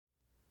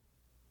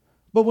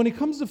But when it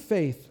comes to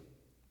faith,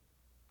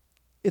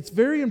 it's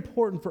very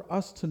important for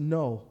us to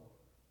know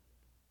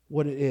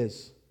what it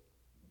is.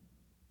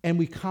 And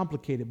we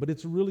complicate it, but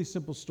it's a really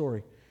simple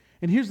story.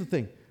 And here's the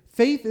thing.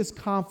 Faith is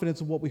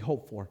confidence in what we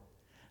hope for.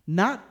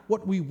 Not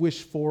what we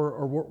wish for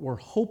or what we're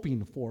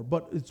hoping for,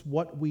 but it's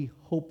what we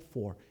hope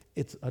for.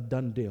 It's a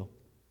done deal.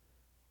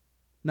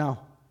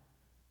 Now,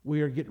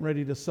 we are getting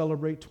ready to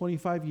celebrate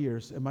 25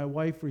 years, and my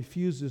wife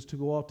refuses to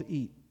go out to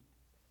eat.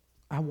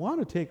 I want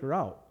to take her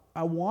out.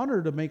 I want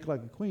her to make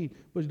like a queen,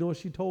 but you know what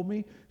she told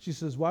me? She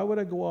says, why would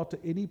I go out to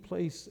any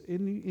place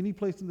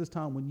in this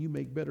town when you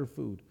make better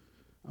food?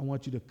 I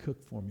want you to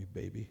cook for me,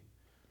 baby.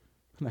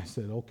 And I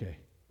said, okay.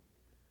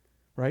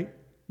 Right?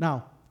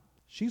 Now,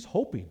 she's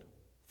hoping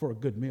for a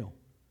good meal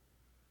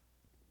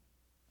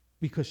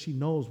because she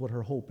knows what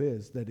her hope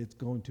is, that it's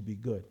going to be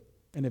good.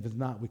 And if it's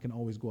not, we can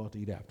always go out to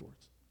eat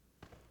afterwards.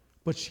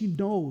 But she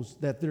knows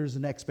that there's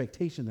an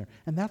expectation there.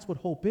 And that's what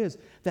hope is,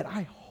 that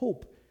I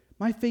hope.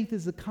 My faith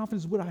is the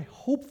confidence of what I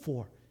hope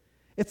for.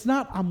 It's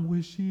not I'm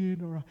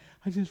wishing or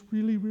I just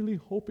really, really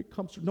hope it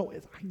comes true. No,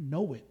 I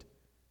know it.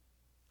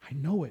 I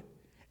know it.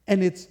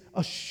 And it's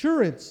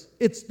assurance.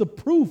 It's the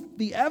proof,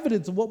 the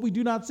evidence of what we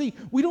do not see.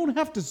 We don't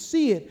have to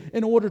see it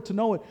in order to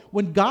know it.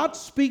 When God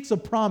speaks a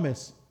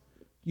promise,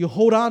 you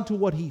hold on to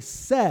what he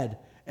said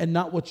and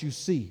not what you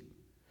see.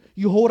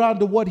 You hold on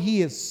to what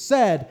he has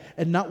said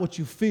and not what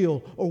you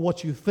feel or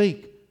what you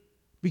think.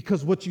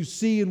 Because what you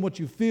see and what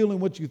you feel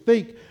and what you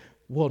think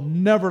will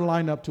never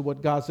line up to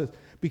what God says.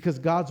 Because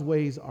God's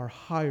ways are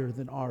higher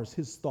than ours.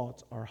 His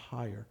thoughts are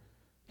higher.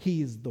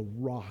 He is the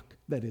rock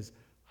that is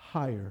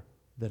higher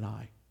than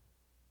I.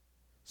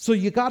 So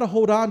you got to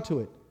hold on to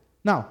it.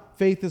 Now,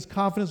 faith is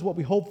confidence of what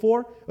we hope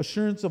for,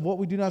 assurance of what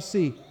we do not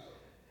see.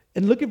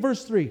 And look at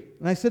verse 3.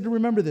 And I said to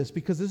remember this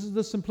because this is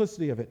the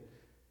simplicity of it.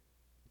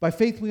 By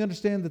faith we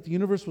understand that the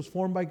universe was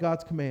formed by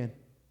God's command.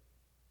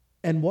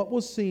 And what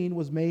was seen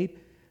was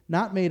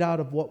not made out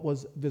of what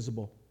was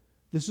visible.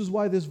 This is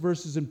why this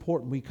verse is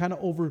important.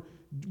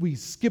 We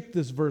skip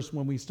this verse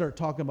when we start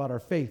talking about our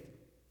faith.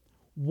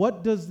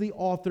 What does the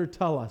author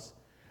tell us?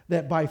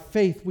 That by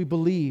faith we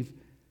believe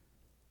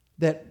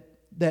that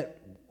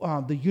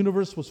the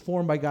universe was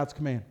formed by God's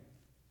command.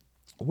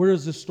 Where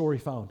is this story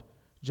found?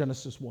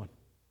 Genesis 1.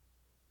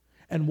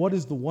 And what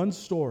is the one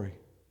story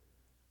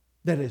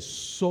that is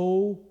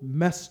so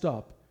messed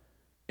up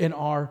in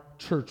our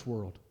church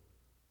world?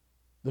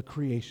 The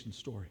creation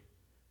story.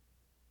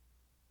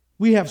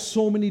 We have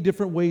so many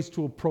different ways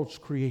to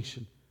approach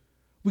creation.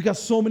 We got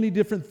so many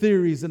different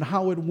theories and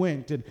how it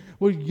went, and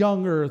was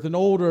young earth and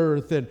old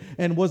earth,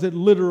 and was it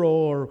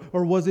literal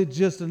or was it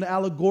just an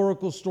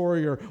allegorical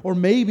story, or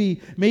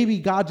maybe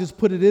God just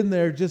put it in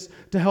there just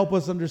to help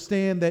us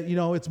understand that,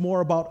 it's more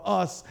about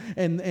us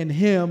and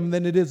him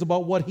than it is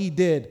about what he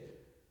did.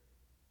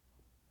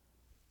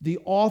 The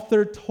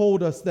author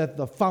told us that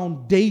the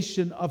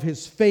foundation of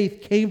his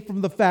faith came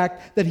from the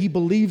fact that he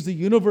believes the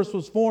universe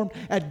was formed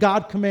at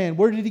God's command.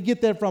 Where did he get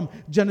that from?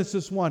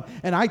 Genesis 1.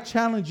 And I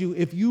challenge you,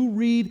 if you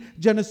read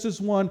Genesis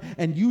 1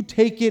 and you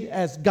take it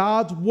as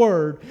God's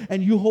word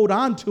and you hold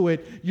on to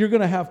it, you're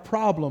going to have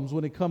problems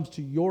when it comes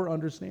to your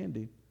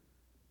understanding.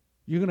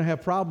 You're going to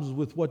have problems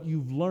with what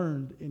you've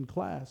learned in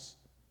class.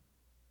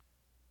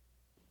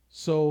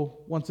 So,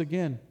 once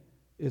again,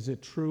 is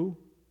it true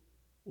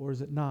or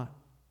is it not?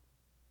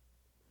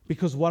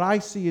 Because what I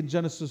see in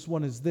Genesis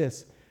 1 is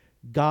this: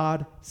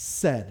 God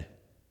said,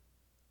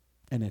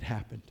 and it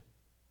happened.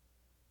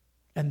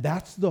 And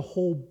that's the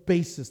whole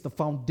basis, the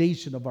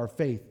foundation of our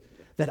faith,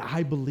 that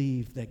I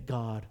believe that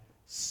God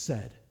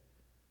said.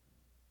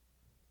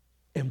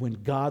 And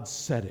when God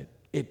said it,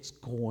 it's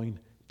going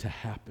to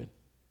happen.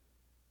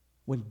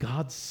 When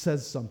God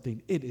says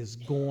something, it is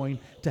going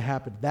to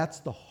happen.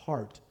 That's the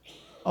heart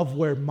of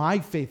where my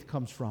faith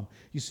comes from.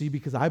 You see,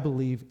 because I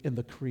believe in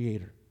the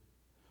Creator,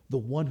 the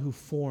one who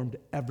formed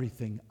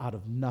everything out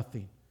of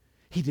nothing.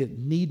 He didn't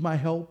need my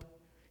help.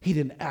 He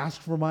didn't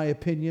ask for my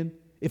opinion.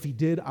 If he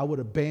did, I would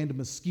have banned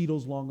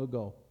mosquitoes long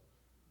ago.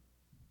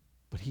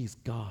 But he's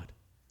God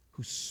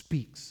who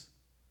speaks.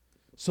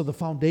 So the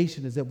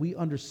foundation is that we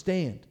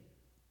understand.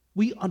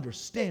 We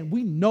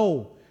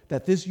know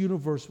that this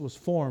universe was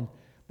formed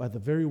by the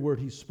very word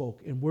he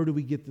spoke. And where do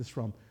we get this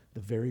from?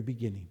 The very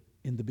beginning,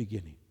 in the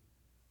beginning.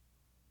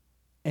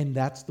 And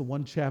that's the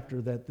one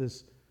chapter that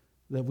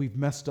we've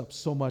messed up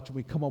so much.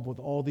 We come up with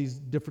all these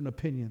different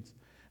opinions.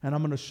 And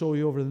I'm going to show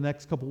you over the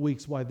next couple of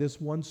weeks why this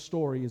one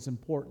story is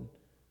important.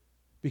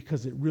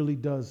 Because it really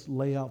does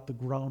lay out the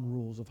ground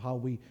rules of how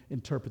we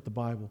interpret the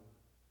Bible.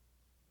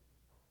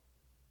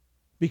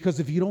 Because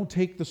if you don't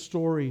take the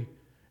story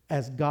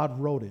as God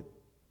wrote it,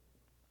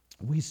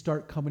 we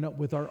start coming up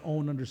with our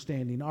own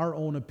understanding, our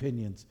own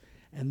opinions.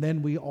 And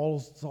then we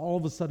all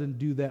of a sudden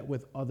do that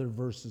with other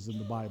verses in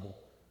the Bible.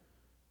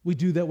 We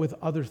do that with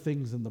other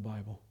things in the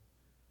Bible.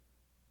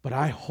 But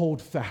I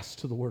hold fast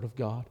to the Word of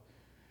God.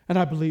 And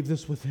I believe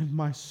this within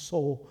my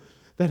soul,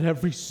 that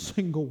every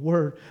single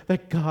word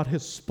that God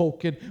has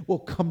spoken will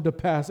come to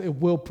pass. It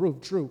will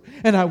prove true.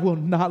 And I will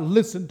not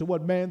listen to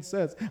what man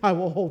says. I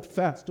will hold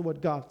fast to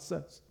what God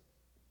says.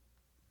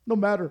 no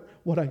matter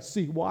what I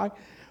see. Why?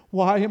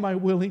 Why am I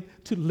willing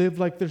to live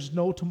like there's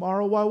no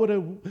tomorrow? Why would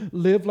I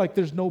live like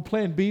there's no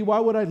plan B? Why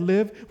would I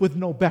live with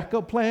no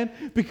backup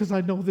plan? Because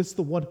I know this,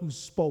 the one who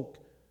spoke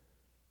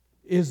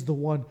is the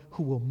one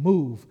who will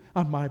move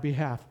on my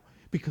behalf,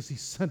 because he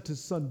sent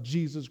his son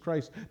Jesus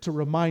Christ to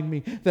remind me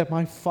that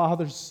my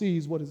Father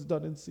sees what is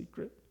done in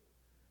secret.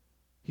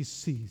 He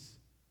sees.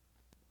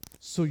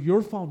 So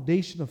your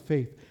foundation of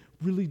faith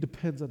really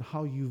depends on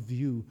how you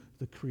view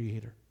the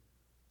Creator.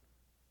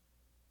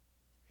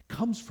 It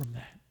comes from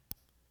that.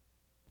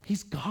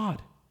 He's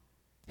God.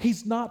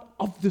 He's not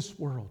of this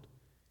world.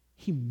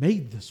 He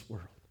made this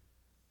world.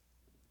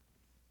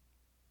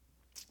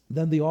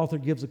 Then the author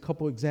gives a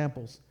couple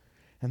examples.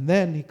 And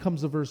then he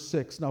comes to verse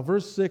 6. Now,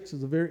 verse 6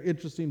 is a very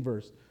interesting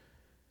verse.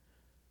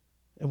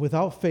 And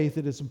without faith,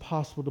 it is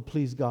impossible to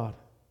please God,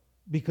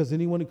 because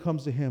anyone who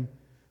comes to him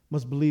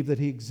must believe that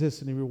he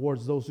exists and he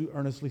rewards those who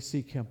earnestly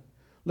seek him.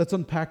 Let's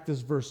unpack this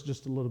verse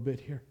just a little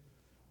bit here.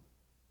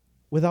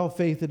 Without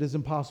faith, it is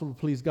impossible to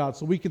please God.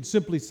 So we can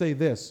simply say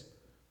this: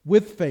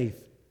 with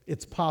faith,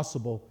 it's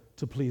possible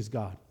to please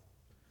God.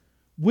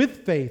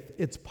 With faith,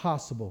 it's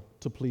possible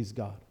to please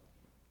God.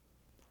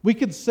 We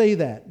can say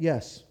that,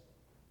 yes.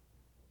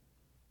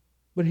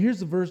 But here's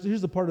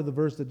the part of the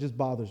verse that just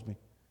bothers me.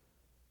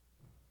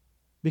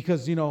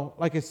 Because,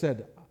 like I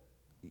said,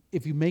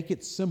 if you make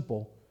it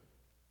simple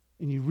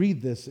and you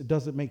read this, it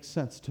doesn't make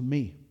sense to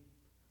me.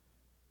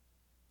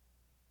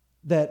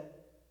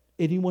 That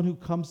anyone who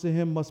comes to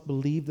him must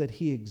believe that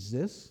he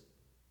exists.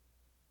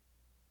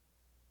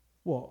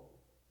 Well,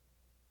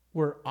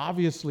 we're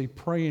obviously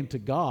praying to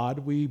God.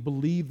 We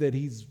believe that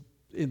he's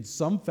in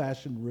some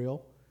fashion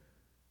real.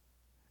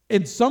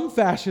 In some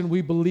fashion,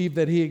 we believe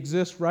that he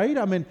exists, right?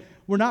 I mean,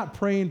 we're not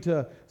praying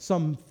to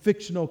some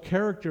fictional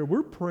character.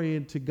 We're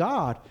praying to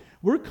God.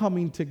 We're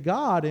coming to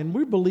God, and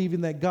we're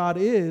believing that God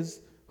is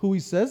who he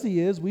says he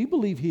is. We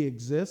believe he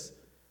exists.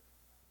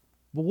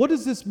 But what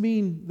does this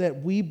mean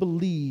that we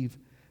believe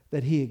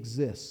that he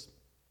exists?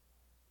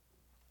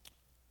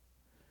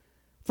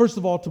 First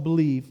of all, to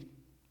believe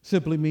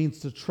simply means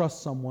to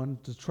trust someone,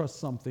 to trust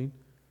something.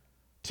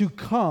 To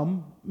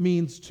come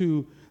means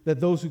that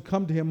those who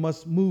come to him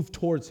must move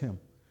towards him.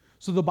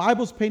 So the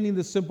Bible's painting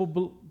this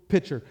simple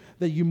picture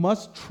that you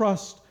must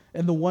trust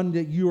in the one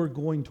that you are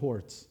going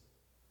towards.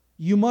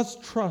 You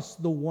must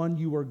trust the one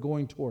you are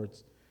going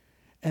towards.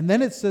 And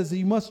then it says that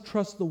you must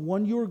trust the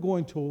one you are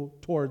going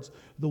towards,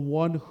 the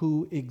one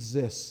who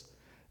exists.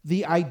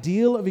 The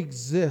ideal of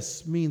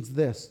exists means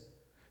this: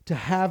 to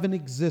have an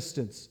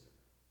existence,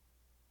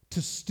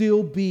 to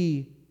still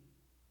be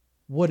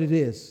what it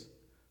is,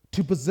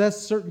 to possess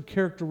certain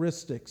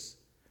characteristics.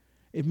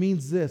 It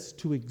means this: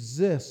 to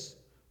exist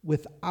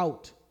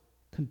without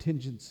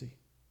contingency.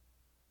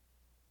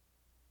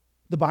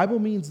 The Bible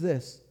means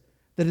this,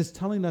 that it's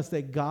telling us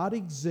that God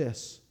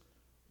exists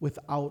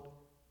without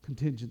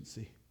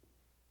contingency.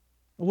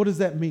 And what does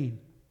that mean?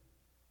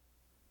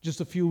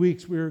 Just a few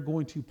weeks, we are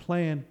going to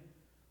plan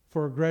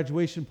for a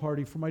graduation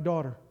party for my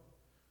daughter.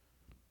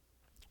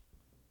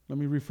 Let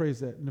me rephrase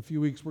that. In a few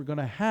weeks, we're going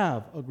to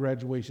have a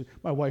graduation.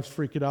 My wife's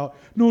freaking out.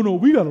 No,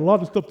 we got a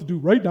lot of stuff to do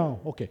right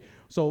now. Okay,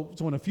 so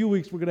in a few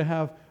weeks, we're going to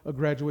have a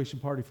graduation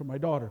party for my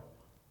daughter.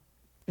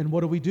 And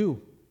what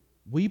do?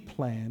 We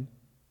plan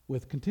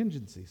with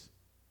contingencies.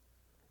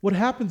 What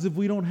happens if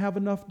we don't have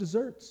enough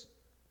desserts?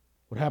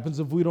 What happens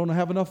if we don't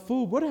have enough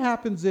food? What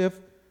happens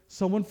if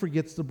someone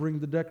forgets to bring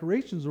the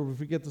decorations, or we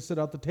forget to set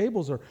out the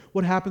tables? Or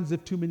what happens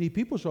if too many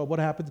people show up? What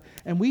happens?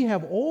 And we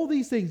have all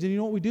these things. And you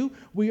know what we do?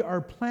 We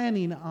are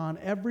planning on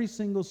every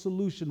single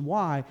solution.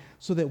 Why?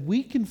 So that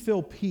we can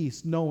feel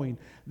peace knowing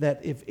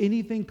that if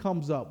anything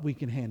comes up, we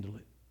can handle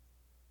it.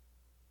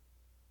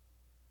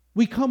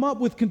 We come up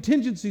with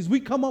contingencies. We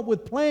come up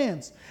with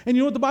plans. And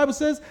you know what the Bible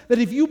says? That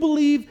if you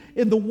believe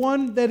in the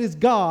one that is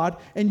God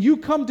and you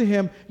come to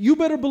him, you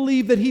better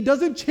believe that he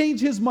doesn't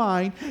change his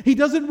mind. He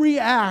doesn't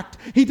react.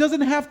 He doesn't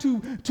have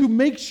to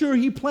make sure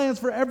he plans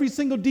for every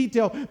single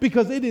detail,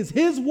 because it is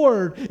his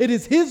word, it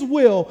is his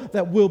will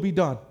that will be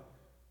done.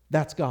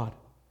 That's God.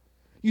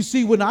 You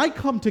see, when I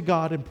come to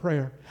God in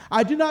prayer,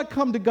 I do not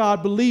come to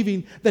God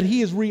believing that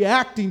he is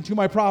reacting to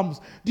my problems.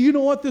 Do you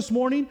know what? This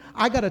morning,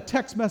 I got a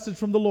text message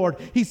from the Lord.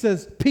 He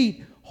says,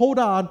 Pete, hold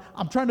on.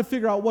 I'm trying to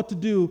figure out what to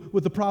do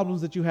with the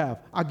problems that you have.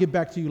 I'll get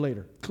back to you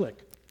later. Click.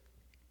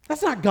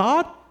 That's not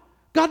God.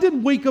 God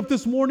didn't wake up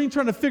this morning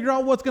trying to figure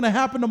out what's going to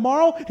happen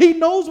tomorrow. He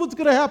knows what's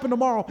going to happen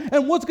tomorrow.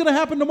 And what's going to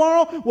happen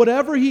tomorrow?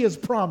 Whatever he has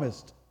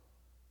promised.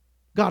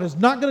 God is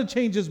not going to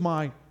change his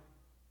mind.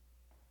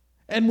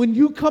 And when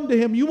you come to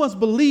him, you must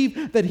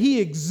believe that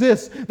he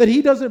exists, that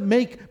he doesn't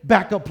make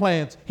backup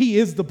plans. He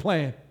is the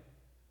plan.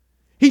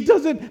 He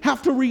doesn't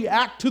have to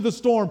react to the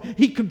storm.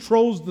 He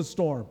controls the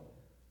storm.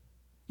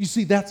 You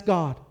see, that's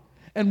God.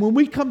 And when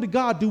we come to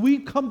God, do we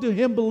come to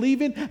him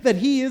believing that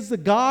he is the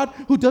God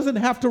who doesn't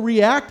have to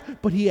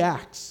react, but he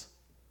acts?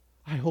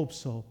 I hope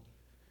so.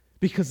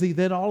 Because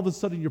then all of a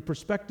sudden your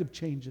perspective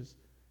changes.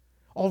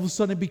 All of a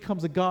sudden it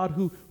becomes a God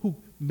who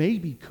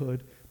maybe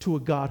could to a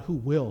God who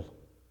will.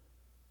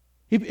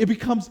 It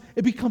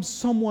becomes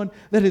someone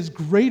that is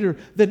greater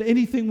than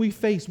anything we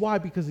face. Why?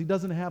 Because he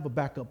doesn't have a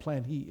backup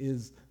plan. He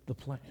is the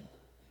plan.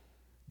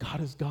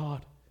 God is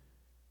God.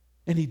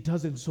 And he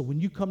does it. So when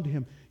you come to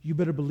him, you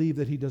better believe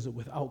that he does it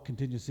without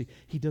contingency.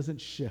 He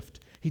doesn't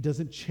shift. He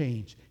doesn't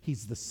change.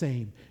 He's the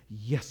same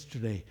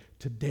yesterday,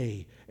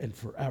 today, and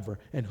forever.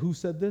 And who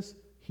said this?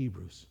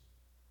 Hebrews.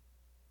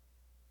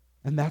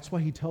 And that's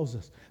why he tells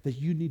us that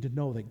you need to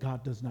know that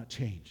God does not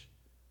change.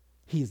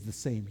 He is the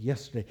same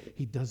yesterday.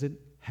 He doesn't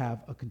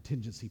have a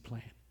contingency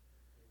plan.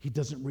 He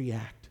doesn't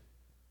react.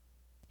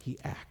 He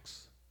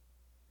acts.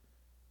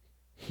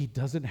 He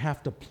doesn't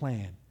have to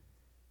plan.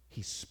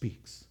 He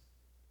speaks.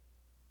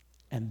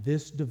 And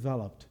this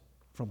developed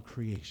from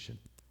creation.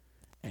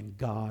 And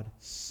God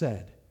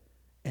said,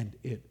 and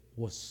it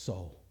was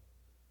so.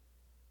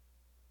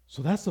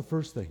 So that's the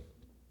first thing.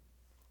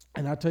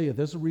 And I'll tell you,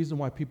 there's a reason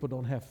why people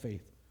don't have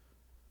faith.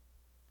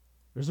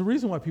 There's a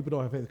reason why people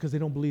don't have faith, because they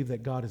don't believe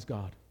that God is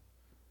God.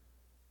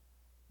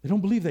 They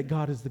don't believe that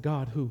God is the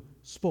God who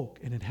spoke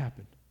and it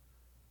happened.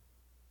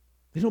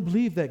 They don't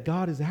believe that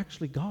God is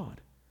actually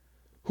God,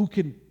 who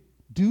can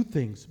do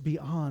things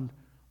beyond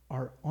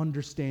our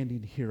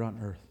understanding here on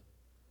earth.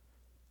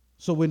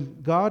 So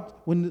when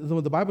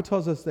the Bible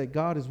tells us that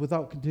God is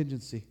without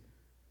contingency,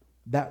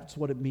 that's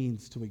what it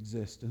means to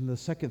exist. And the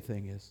second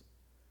thing is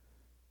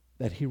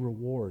that he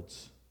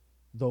rewards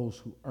those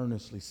who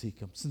earnestly seek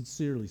him,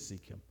 sincerely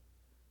seek him.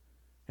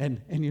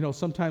 And you know,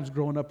 sometimes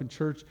growing up in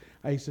church,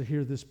 I used to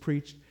hear this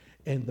preached,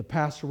 and the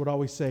pastor would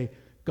always say,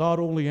 God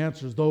only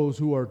answers those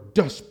who are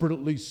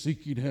desperately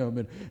seeking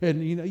him.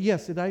 And you know,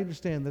 yes, and I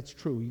understand that's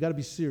true. You got to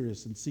be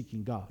serious in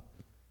seeking God.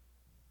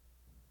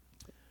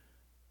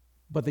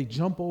 But they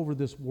jump over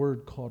this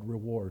word called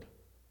reward.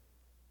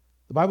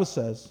 The Bible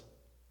says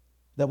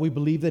that we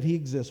believe that he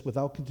exists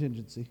without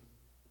contingency,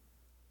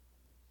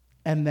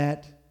 and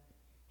that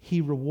he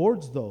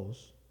rewards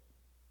those,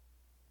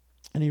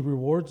 and he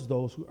rewards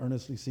those who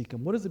earnestly seek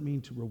him. What does it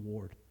mean to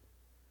reward?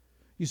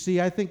 You see,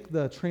 I think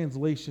the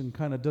translation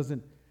kind of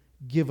doesn't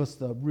give us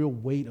the real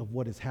weight of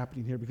what is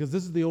happening here, because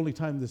this is the only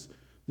time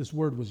this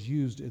word was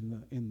used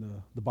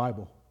in the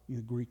Bible, in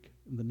the Greek,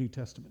 in the New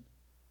Testament.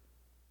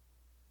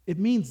 It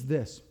means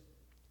this,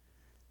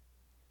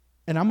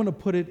 and I'm going to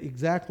put it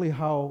exactly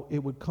how it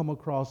would come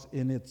across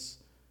in its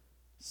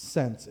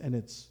sense and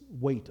its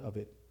weight of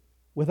it.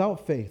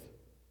 Without faith,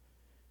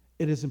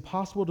 it is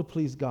impossible to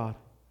please God,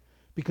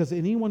 because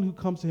anyone who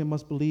comes to him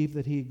must believe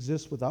that he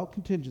exists without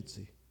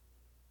contingency,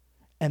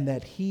 and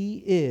that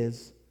he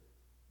is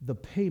the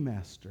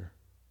paymaster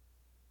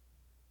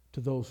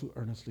to those who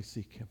earnestly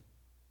seek him.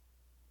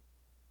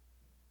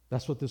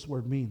 That's what this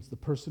word means, the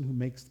person who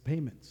makes the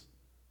payments.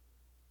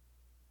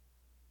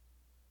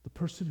 The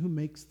person who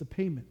makes the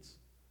payments.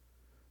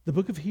 The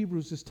book of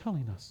Hebrews is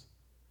telling us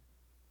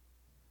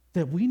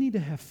that we need to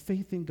have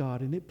faith in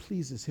God, and it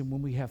pleases him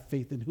when we have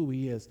faith in who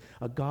he is,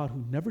 a God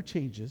who never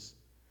changes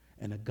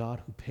and a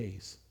God who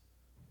pays.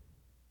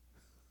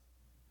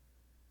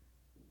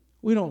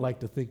 We don't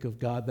like to think of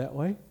God that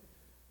way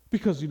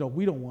because, you know,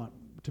 we don't want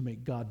to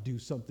make God do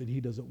something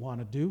he doesn't want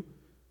to do.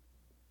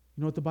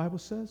 You know what the Bible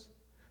says?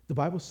 The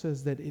Bible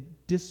says that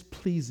it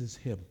displeases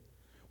him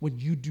when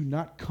you do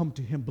not come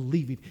to him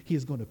believing he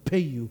is going to pay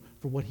you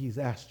for what he has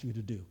asked you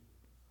to do.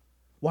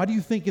 Why do you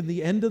think in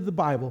the end of the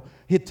Bible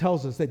it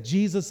tells us that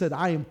Jesus said,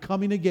 I am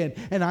coming again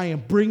and I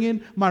am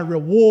bringing my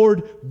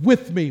reward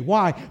with me?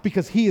 Why?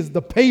 Because he is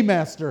the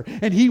paymaster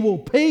and he will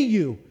pay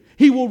you.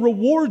 He will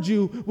reward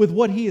you with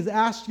what he has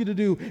asked you to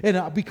do.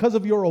 And because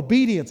of your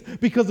obedience,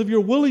 because of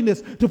your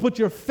willingness to put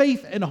your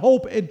faith and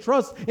hope and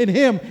trust in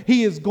him,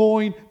 he is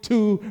going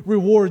to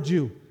reward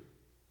you.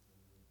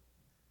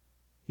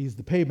 He's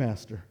the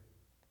paymaster.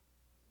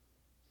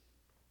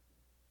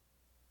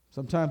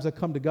 Sometimes I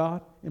come to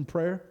God in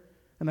prayer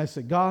and I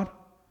say, God,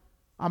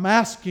 I'm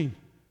asking,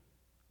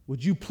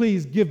 would you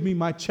please give me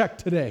my check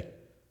today?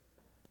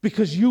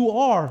 Because you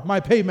are my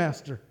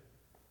paymaster.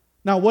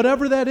 Now,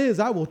 whatever that is,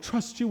 I will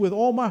trust you with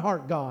all my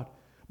heart, God.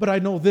 But I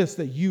know this,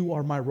 that you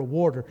are my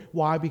rewarder.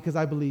 Why? Because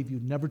I believe you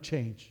never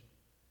change.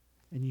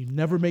 And you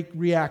never make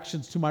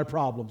reactions to my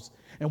problems.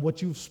 And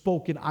what you've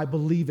spoken, I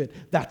believe it.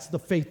 That's the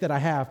faith that I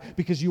have,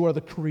 because you are the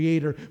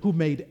creator who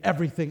made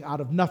everything out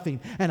of nothing.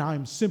 And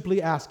I'm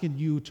simply asking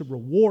you to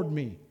reward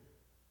me,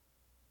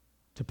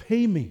 to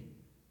pay me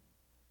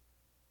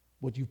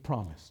what you've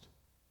promised.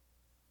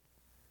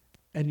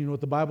 And you know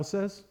what the Bible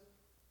says?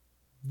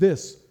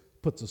 This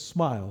puts a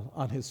smile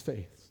on his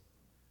face.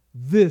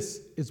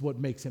 This is what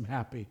makes him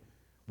happy.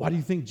 Why do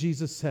you think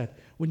Jesus said,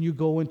 when you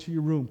go into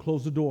your room,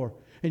 close the door,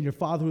 and your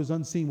Father who is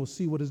unseen will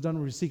see what is done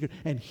in your secret,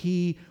 and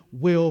he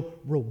will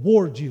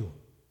reward you.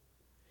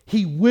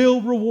 He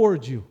will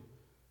reward you.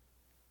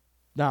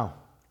 Now,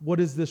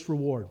 what is this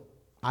reward?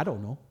 I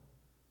don't know.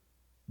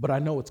 But I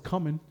know it's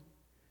coming.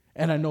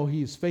 And I know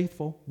he is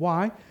faithful.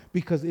 Why?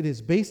 Because it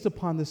is based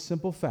upon this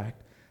simple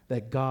fact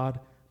that God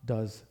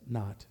does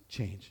not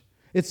change.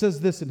 It says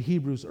this in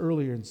Hebrews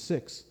earlier in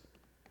 6.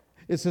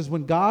 It says,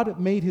 when God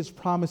made his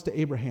promise to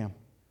Abraham,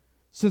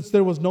 since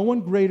there was no one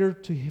greater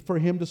for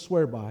him to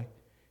swear by,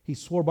 He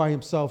swore by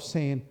himself,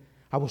 saying,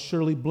 I will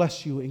surely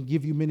bless you and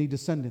give you many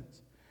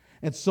descendants.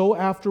 And so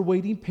after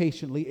waiting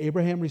patiently,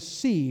 Abraham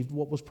received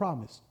what was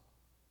promised.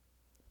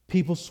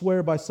 People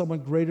swear by someone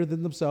greater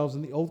than themselves,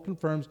 and the oath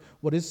confirms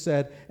what is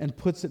said and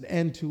puts an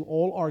end to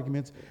all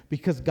arguments,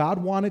 because God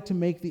wanted to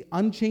make the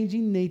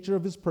unchanging nature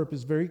of his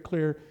purpose very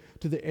clear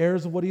to the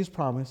heirs of what he has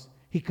promised.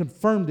 He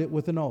confirmed it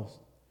with an oath.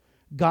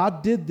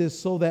 God did this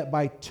so that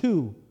by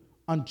two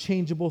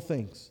unchangeable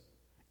things,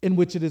 in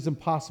which it is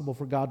impossible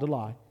for God to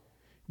lie,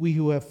 we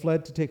who have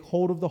fled to take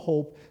hold of the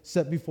hope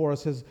set before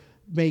us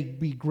may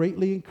be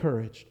greatly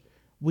encouraged.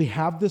 We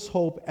have this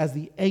hope as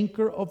the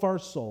anchor of our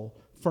soul,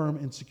 firm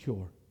and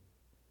secure.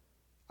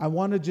 I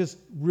want to just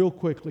real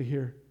quickly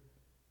here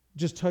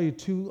just tell you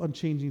two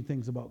unchanging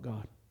things about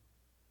God.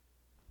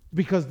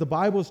 Because the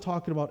Bible is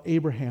talking about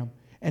Abraham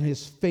and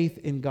his faith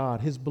in God,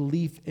 his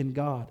belief in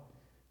God.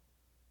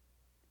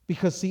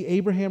 Because, see,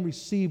 Abraham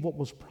received what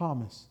was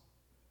promised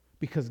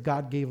because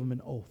God gave him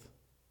an oath.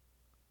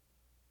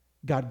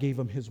 God gave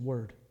him his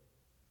word.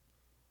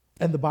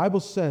 And the Bible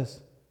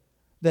says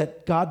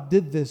that God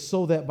did this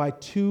so that by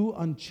two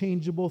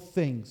unchangeable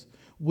things,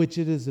 which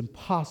it is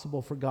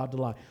impossible for God to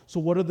lie. So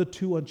what are the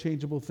two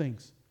unchangeable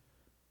things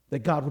that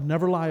God would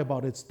never lie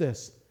about? It's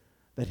this,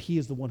 that he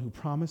is the one who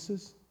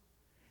promises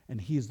and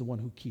he is the one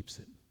who keeps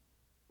it.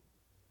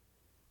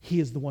 He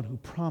is the one who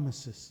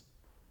promises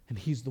and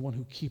he's the one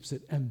who keeps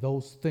it, and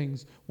those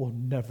things will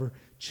never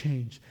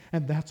change.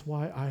 And that's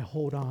why I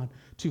hold on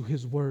to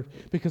his word,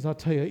 because I'll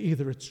tell you,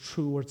 either it's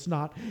true or it's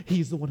not.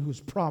 He's the one who's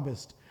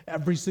promised.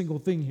 Every single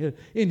thing here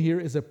in here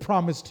is a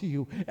promise to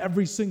you.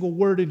 Every single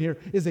word in here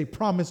is a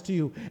promise to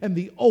you. And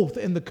the oath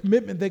and the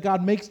commitment that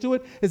God makes to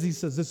it is he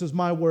says, this is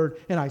my word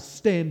and I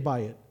stand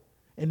by it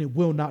and it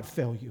will not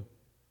fail you.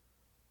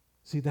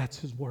 See, that's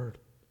his word.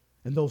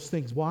 And those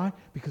things, why?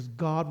 Because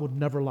God would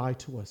never lie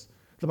to us.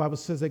 The Bible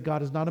says that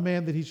God is not a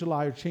man that he should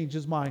lie or change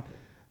his mind.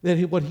 That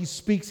what he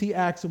speaks, he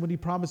acts, and when he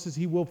promises,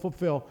 he will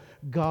fulfill.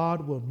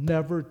 God will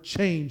never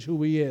change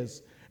who he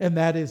is. And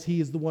that is, he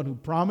is the one who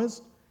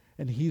promised,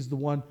 and he's the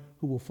one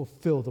who will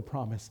fulfill the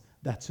promise.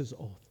 That's his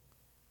oath.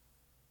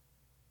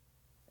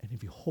 And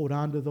if you hold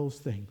on to those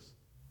things,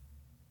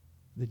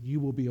 then you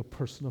will be a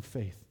person of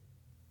faith.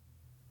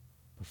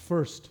 But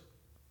first,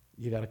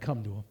 you got to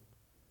come to him.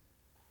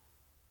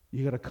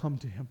 You got to come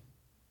to him.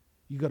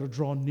 You got to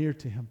draw near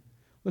to him.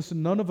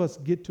 Listen, none of us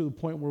get to the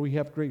point where we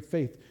have great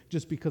faith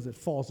just because it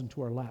falls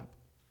into our lap.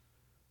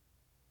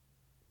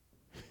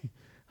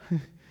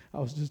 I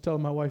was just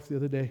telling my wife the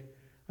other day,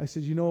 I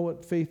said, you know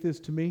what faith is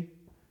to me?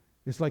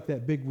 It's like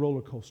that big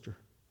roller coaster.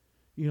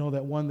 You know,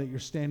 that one that you're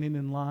standing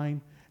in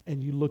line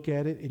and you look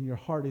at it and your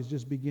heart is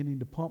just beginning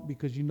to pump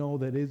because you know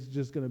that it's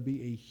just going to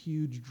be a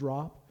huge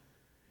drop.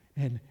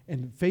 And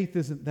faith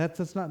isn't,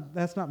 that's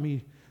not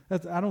me.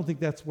 I don't think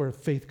that's where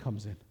faith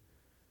comes in.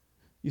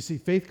 You see,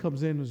 faith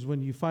comes in is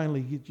when you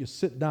finally you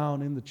sit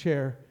down in the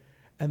chair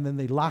and then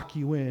they lock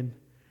you in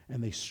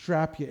and they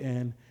strap you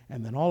in,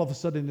 and then all of a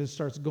sudden it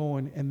starts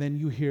going, and then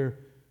you hear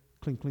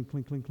clink, clink,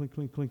 clink, clink, clink,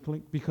 clink, clink,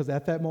 clink, because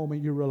at that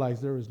moment you realize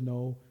there is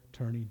no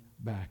turning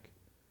back.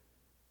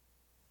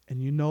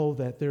 And you know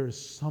that there is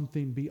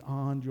something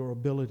beyond your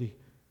ability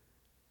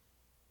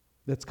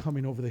that's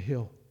coming over the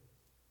hill.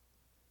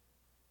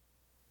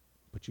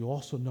 But you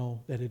also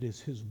know that it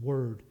is his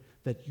word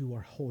that you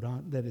are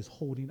that is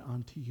holding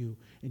on to you,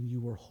 and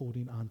you are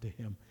holding on to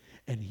him,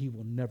 and he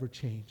will never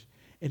change.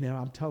 And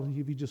I'm telling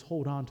you, if you just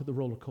hold on to the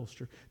roller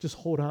coaster, just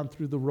hold on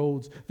through the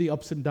roads, the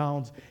ups and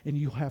downs, and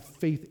you have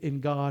faith in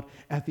God,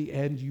 at the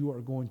end you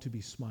are going to be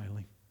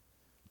smiling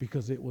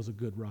because it was a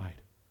good ride.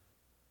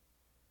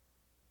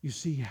 You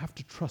see, you have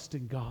to trust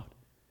in God.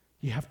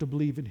 You have to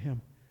believe in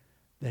him,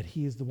 that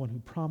he is the one who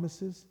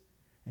promises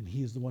and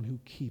he is the one who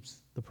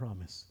keeps the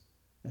promise.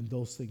 And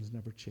those things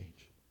never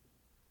change.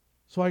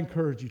 So I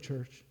encourage you,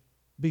 church,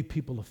 be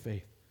people of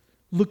faith.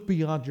 Look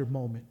beyond your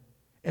moment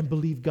and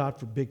believe God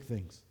for big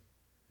things.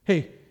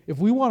 Hey, if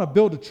we want to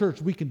build a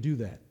church, we can do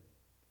that.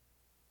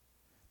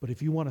 But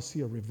if you want to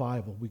see a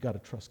revival, we got to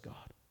trust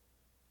God.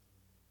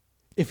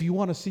 If you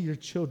want to see your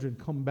children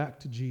come back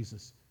to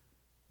Jesus,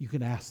 you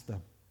can ask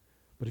them.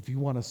 But if you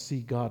want to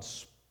see God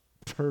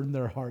turn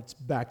their hearts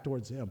back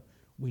towards him,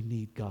 we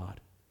need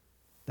God.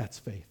 That's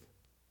faith.